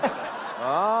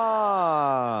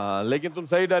 लेकिन तुम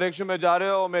सही डायरेक्शन में जा रहे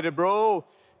हो मेरे ब्रो,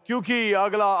 क्योंकि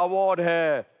अगला अवार्ड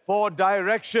है for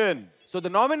direction. So the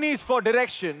nominees for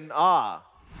direction are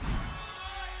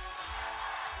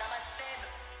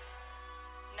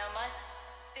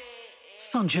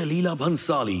Sanjay Leela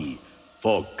Bhansali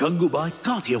for Gangubai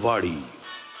Kathiawadi,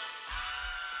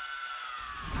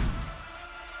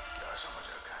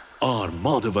 R.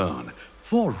 Madhavan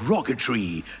for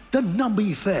Rocketry, The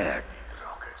Nambi Effect.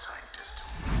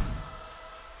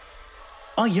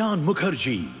 Ayan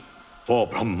Mukherjee for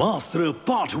Brahmastra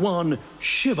Part 1,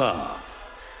 Shiva.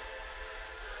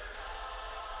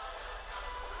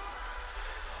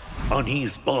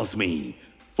 Anis Bazmi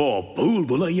for Bhool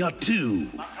Bhulaiya 2.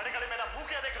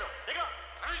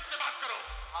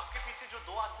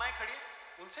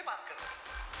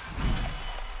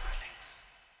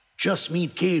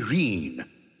 Jasmeet K. Reen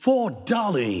for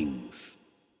Darlings.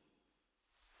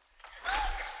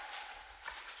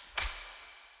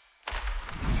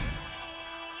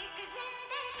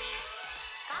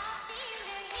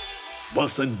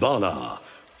 Vasant Bala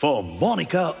for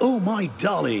Monica, Oh My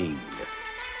Darling.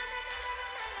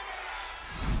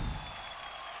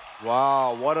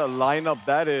 Wow, what a lineup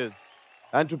that is.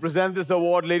 And to present this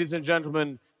award, ladies and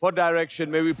gentlemen, for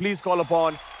direction, may we please call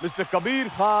upon Mr. Kabir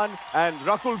Khan and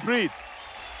Rakul Preet.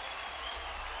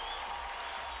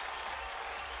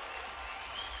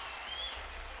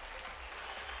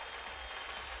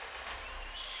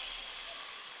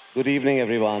 Good evening,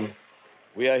 everyone.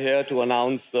 We are here to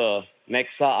announce the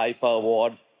Nexa IIFA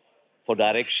Award for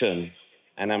Direction.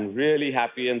 And I'm really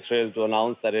happy and thrilled to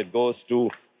announce that it goes to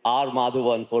R.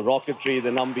 Madhavan for Rocketry, The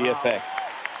Nambi Effect.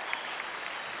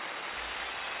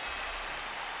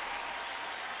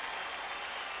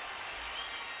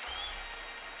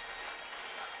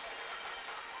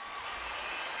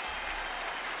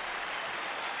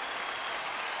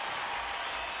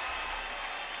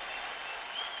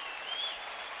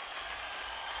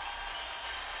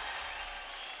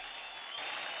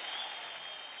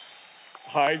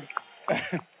 Hi.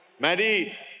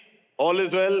 Maddie, all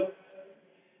is well?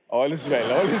 All is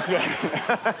well, all is well.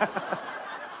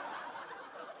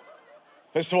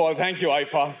 First of all, thank you,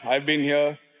 IIFA. I've been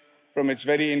here from its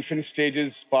very infant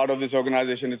stages, part of this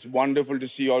organization. It's wonderful to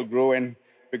see you all grow and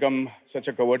become such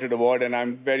a coveted award, and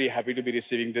I'm very happy to be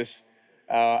receiving this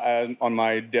on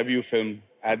my debut film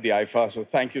at the IIFA. So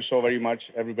thank you so very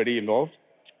much, everybody involved.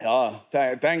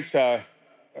 Thanks,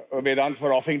 Vedant,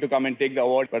 for offering to come and take the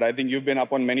award, but I think you've been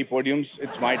up on many podiums.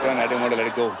 It's my turn. I didn't want to let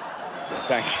it go. So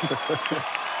thanks.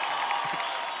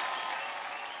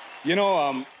 You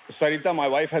know, Sarita, my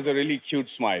wife, has a really cute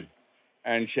smile,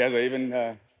 and she has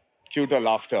even cuter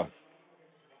laughter.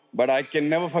 But I can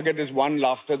never forget this one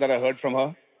laughter that I heard from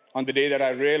her on the day that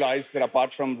I realized that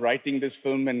apart from writing this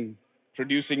film and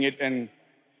producing it and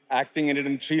acting in it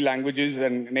in 3 languages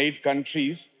and in 8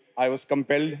 countries, I was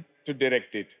compelled to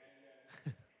direct it.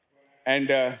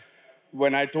 And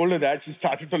when I told her that, she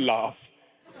started to laugh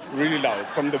really loud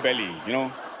from the belly, you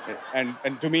know.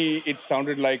 And to me, it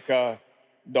sounded like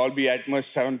Dolby Atmos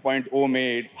 7.0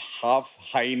 made half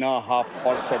hyena, half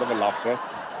horse sort of a laughter.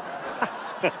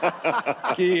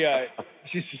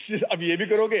 She said, "Ab ye bhi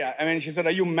karoge?" I mean, she said,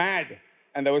 "Are you mad?"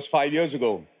 And that was 5 years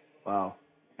ago. Wow.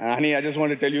 And honey, I just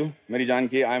want to tell you, Meri Jaan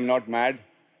ki, I'm not mad.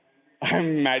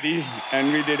 I'm Maddie,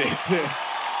 and we did it.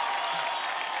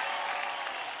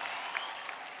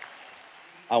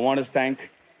 I want to thank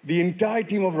the entire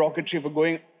team of Rocketry for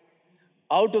going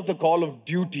out of the call of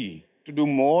duty to do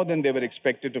more than they were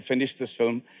expected to finish this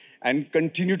film and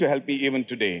continue to help me even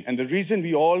today. And the reason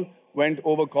we all went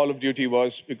over call of duty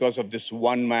was because of this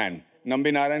one man.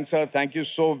 Nambi Narayan sir, thank you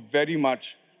so very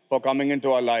much for coming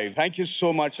into our lives. Thank you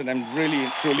so much, and I'm really,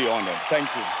 truly honored. Thank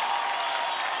you.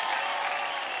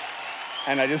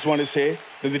 And I just want to say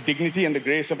that the dignity and the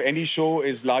grace of any show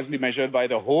is largely measured by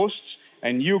the hosts,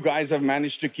 and you guys have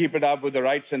managed to keep it up with the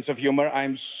right sense of humor.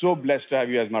 I'm so blessed to have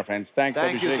you as my friends. Thanks,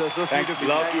 Thank Abhishek. you, sir. So Thanks. sweet of you.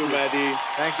 Love Thank you, Maddie.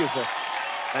 Thank you, sir.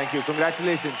 Thank you.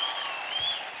 Congratulations.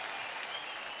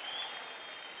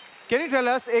 Can you tell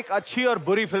us एक अच्छी और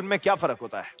बुरी film में क्या फर्क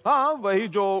होता है? हाँ, वही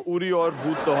जो उरी और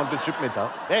भूत द हॉन्टेड शिप में था।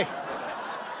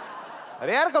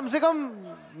 अरे यार, कम से कम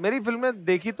मेरी फिल्में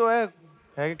देखी तो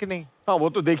है कि नहीं? हाँ, वो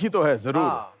तो देखी तो है,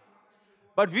 जरूर।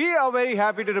 But we are very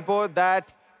happy to report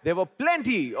that there were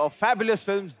plenty of fabulous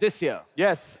films this year.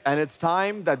 Yes, and it's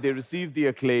time that they receive the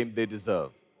acclaim they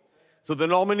deserve. So the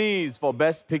nominees for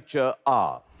Best Picture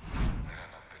are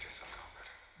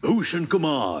Bhushan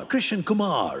Kumar, Krishan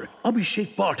Kumar,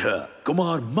 Abhishek Pathak,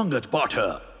 Kumar Mangat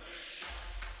Pathak.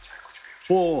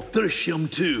 For Drishyam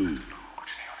 2,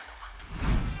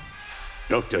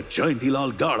 Dr.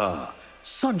 Jayantilal Gada,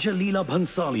 Sanjay Leela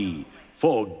Bhansali.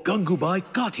 For Gangubai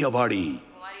Kathiawadi.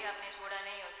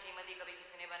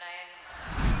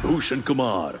 Bhushan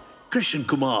Kumar, Krishan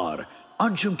Kumar,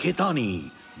 Anshum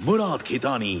Khetani, Murad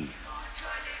Khetani.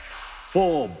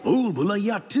 For Bhool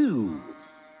Bhulaiya 2,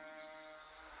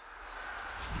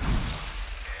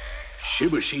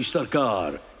 Shivashi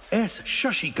Sarkar, S.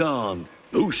 Shashikant,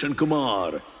 Bhushan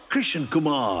Kumar, Krishan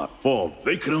Kumar for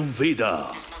Vikram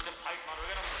Vedha.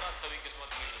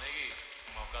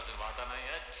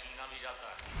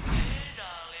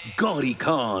 Gauri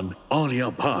Khan, Alia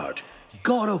Bhatt,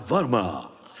 Gaurav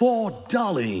Verma for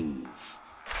Darlings.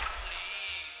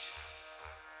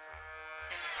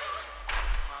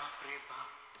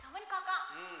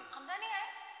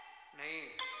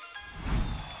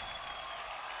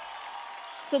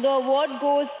 So the award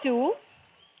goes to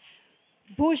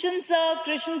Bhushan sir,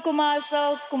 Krishan Kumar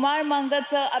sir, Kumar Mangat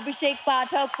sir, Abhishek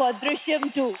Pathak for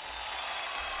Drishyam 2.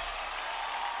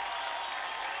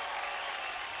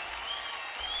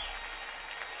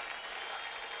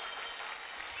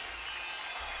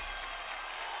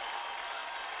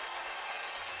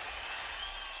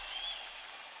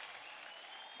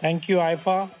 Thank you,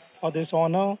 IIFA, for this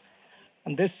honor.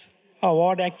 And this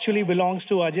award actually belongs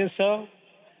to Ajay sir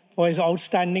for his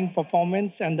outstanding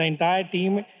performance and the entire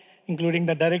team, including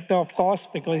the director, of course,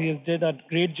 because he did a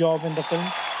great job in the film.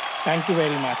 Thank you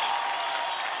very much.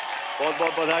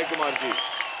 बहुत-बहुत बधाई Kumar ji.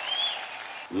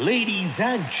 Ladies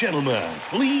and gentlemen,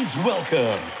 please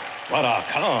welcome Farah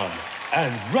Khan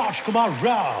and Rajkumar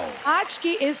Rao. आज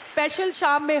की इस special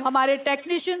शाम में हमारे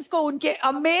technicians को उनके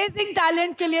अमेजिंग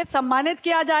टैलेंट के लिए सम्मानित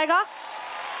किया जाएगा.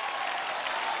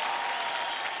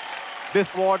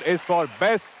 This award is for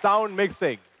Best Sound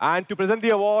Mixing. And to present the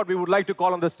award, we would like to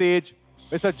call on the stage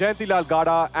Mr. Jayantilal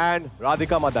Gada and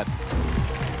Radhika Madan.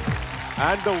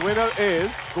 And the winner is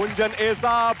Gunjan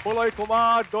Esa, Boloi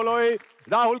Kumar, Doloi,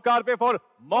 Rahul Karpe for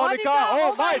Monica,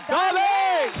 oh my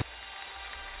darling!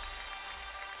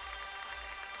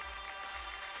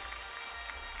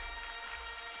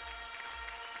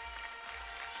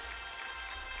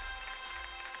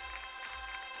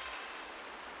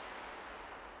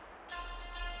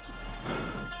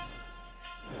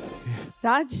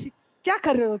 राज, क्या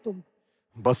कर रहे हो तुम?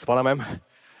 बस फरा ma'am,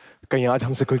 कहीं आज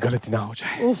हमसे कोई गलती ना हो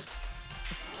जाए. उफ.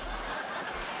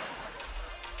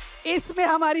 इसमें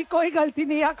हमारी कोई गलती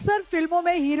नहीं. अक्सर फिल्मों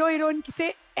में हीरो हीरोइन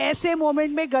से ऐसे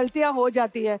मोमेंट में गलतियां हो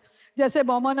जाती है, जैसे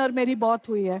बॉमन और मेरी मौत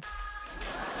हुई है.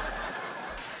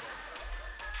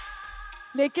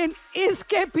 लेकिन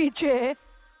इसके पीछे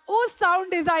उस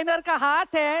साउंड डिजाइनर का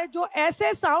हाथ है जो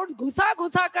ऐसे साउंड घुसा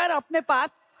घुसा कर अपने पास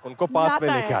उनको पास में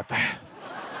लेके आता है.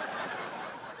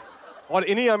 और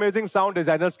इन्हीं अमेजिंग साउंड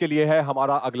डिजाइनर्स के लिए है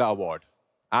हमारा अगला award.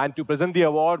 And to present the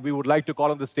award we would like to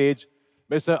call on the stage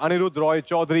mister Anirudh Roy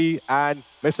Chaudhary and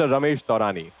mister Ramesh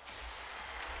Taurani.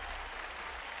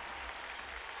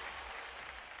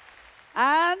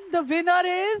 And the winner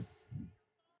is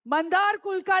Mandar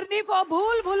Kulkarni for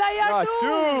Bhool Bhulaiya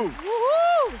 2.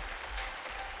 Woohoo!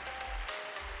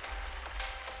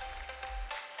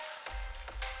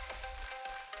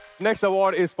 Next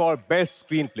award is for Best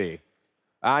Screenplay.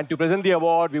 And to present the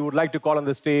award, we would like to call on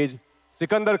the stage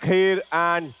Sikandar Khair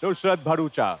and Nusrat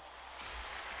Bharucha.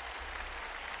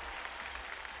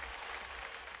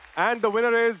 And the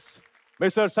winner is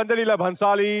Mr. Sanjay Leela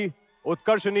Bhansali,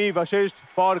 Utkarshani Vashisht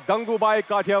for Gangubai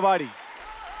Kathiawadi.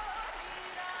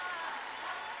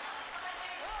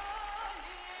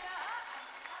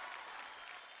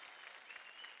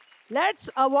 Let's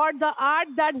award the art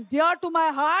that's dear to my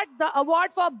heart, the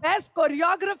award for Best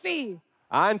Choreography.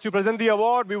 And to present the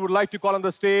award, we would like to call on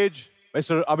the stage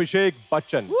Mr. Abhishek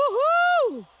Bachchan.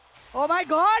 Woohoo! Oh my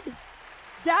God!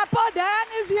 Dapper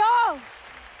Dan is here.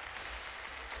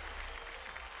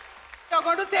 You're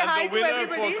going to say hi to everybody. And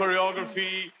the winner for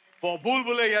choreography for Bhool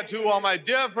Bhulaiya 2 are my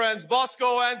dear friends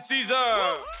Bosco and Caesar.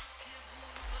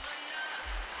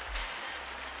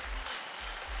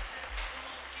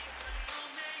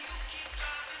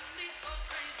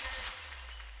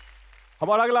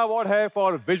 हमारा अगला award है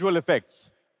for visual effects.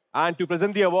 And to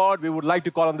present the award we would like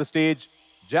to call on the stage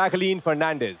Jacqueline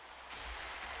Fernandes.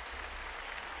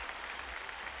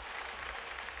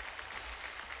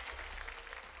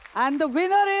 And the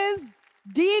winner is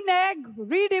D. Neg,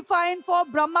 redefined for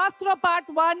Brahmastra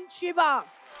Part 1, Shiva.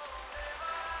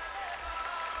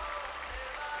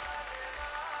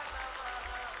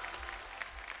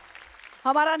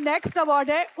 हमारा next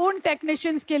award है उन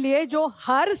technicians के लिए जो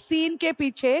हर scene के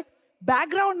पीछे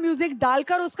background music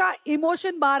डालकर उसका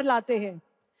इमोशन बाहर लाते हैं.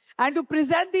 And to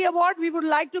present the award we would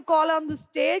like to call on the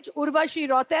stage Urvashi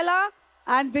Rautela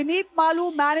and Vineet Malu,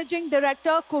 managing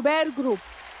director Kuber group.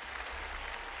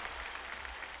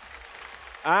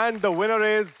 And the winner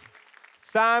is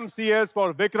Sam CS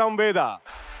for Vikram Vedha.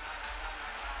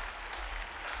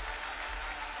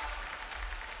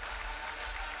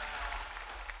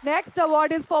 Next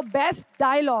award is for Best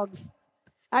Dialogues.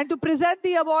 And to present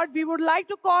the award, we would like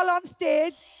to call on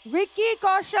stage Vicky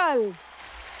Kaushal.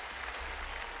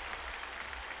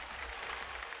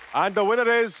 And the winner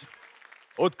is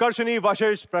Utkarshini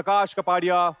Vashish Prakash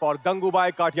Kapadia for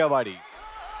Gangubai Kathiawadi.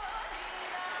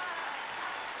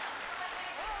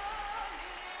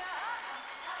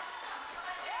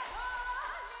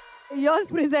 Here's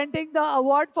presenting the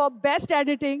award for Best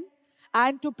Editing.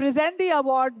 And to present the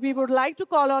award, we would like to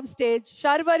call on stage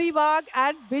Sharvari Wagh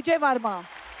and Vijay Varma.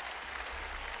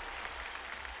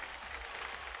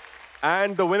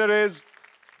 And the winner is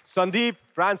Sandeep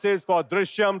Francis for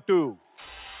Drishyam 2.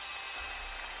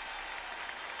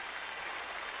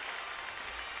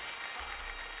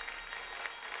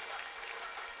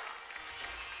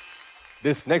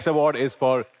 This next award is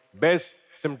for Best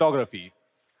Cinematography.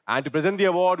 And to present the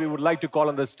award, we would like to call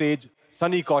on the stage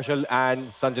Sunny Kaushal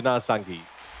and Sanjana Sanghi.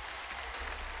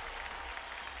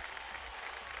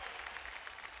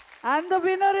 And the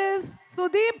winner is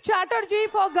Sudeep Chatterjee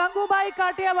for Gangubai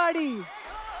Kathiawadi.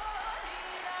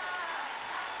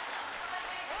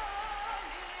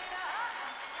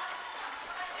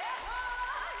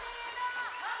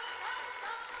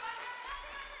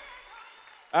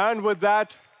 And with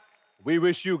that, we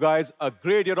wish you guys a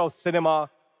great year of cinema,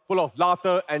 full of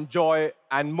laughter and joy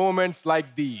and moments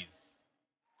like these.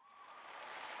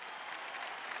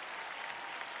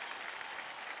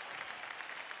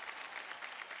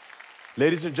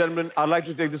 Ladies and gentlemen, I'd like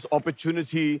to take this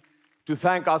opportunity to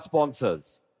thank our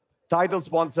sponsors. Title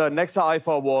sponsor, Nexa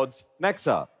IIFA Awards,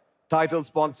 Nexa. Title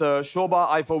sponsor, Shobha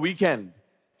IIFA Weekend,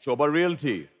 Shobha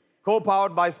Realty.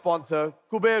 Co-powered by sponsor,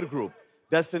 Kuber Group.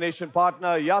 Destination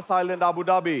partner, Yas Island Abu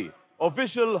Dhabi.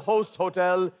 Official host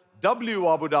hotel, W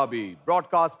Abu Dhabi.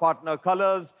 Broadcast partner,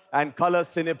 Colors and Color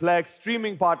Cineplex.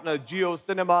 Streaming partner, Geo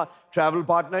Cinema. Travel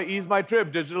partner, Ease My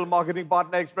Trip. Digital marketing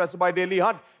partner, Espresso by Daily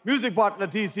Hunt. Music partner,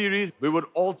 T-Series. We would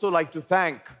also like to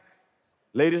thank,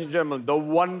 ladies and gentlemen, the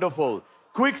wonderful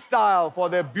Quick Style for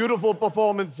their beautiful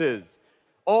performances.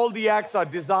 All the acts are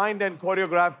designed and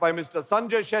choreographed by Mr.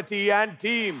 Sanjay Shetty and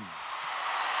team.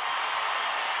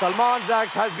 Salman's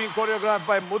act has been choreographed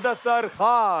by Mudassar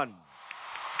Khan.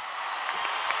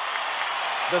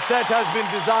 The set has been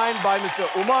designed by Mr.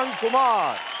 Umang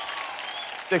Kumar.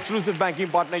 The exclusive banking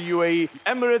partner, UAE.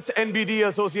 Emirates NBD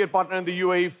associate partner in the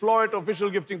UAE. Floret official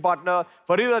gifting partner,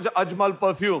 Farida Ajmal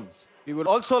Perfumes. We would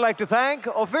also like to thank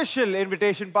official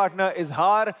invitation partner,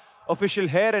 Izhar. Official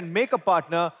hair and makeup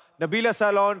partner, Nabila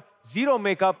Salon, Zero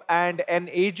Makeup and N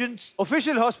Agents.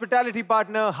 Official hospitality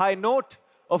partner, High Note.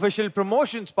 Official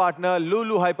promotions partner,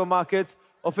 Lulu Hypermarkets.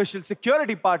 Official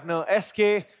security partner,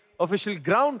 SK. Official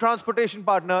ground transportation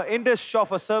partner, Indus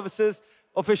Chauffeur Services.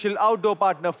 Official outdoor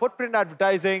partner, Footprint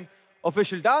Advertising.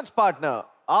 Official dance partner,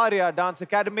 Arya Dance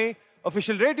Academy.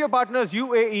 Official radio partners,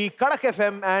 UAE, Kadak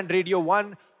FM and Radio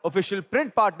 1. Official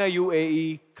print partner,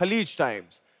 UAE, Khalij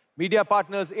Times. Media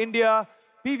partners, India,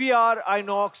 PVR,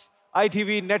 Inox,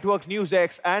 ITV, Network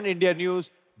NewsX and India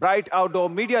News. Bright Outdoor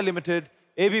Media Limited.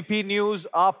 ABP News,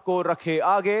 Aapko Rakhe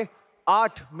Aage.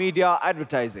 Art Media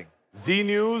Advertising. Z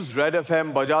News, Red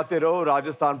FM, Bajate Raho,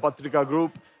 Rajasthan Patrika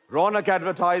Group, Ronak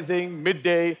Advertising,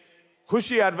 Midday,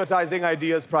 Khushi Advertising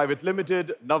Ideas Private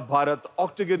Limited, Nav Bharat,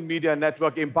 Octagon Media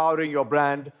Network, empowering your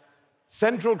brand,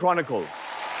 Central Chronicle.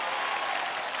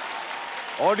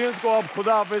 Audience को अब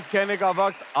खुदा हाफिज कहने का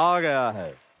वक्त आ गया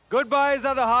है. Goodbyes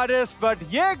are the hardest, but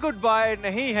ये goodbye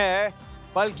नहीं है,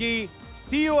 बल्कि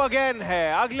see you again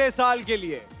है अगले साल के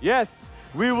लिए. Yes,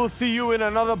 we will see you in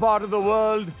another part of the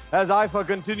world as IIFA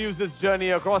continues its journey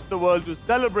across the world to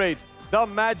celebrate the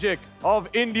magic of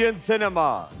Indian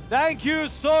cinema. Thank you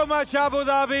so much, Abu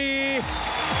Dhabi.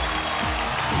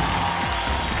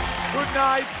 Good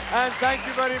night and thank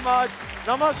you very much.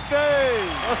 Namaste.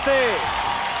 Namaste.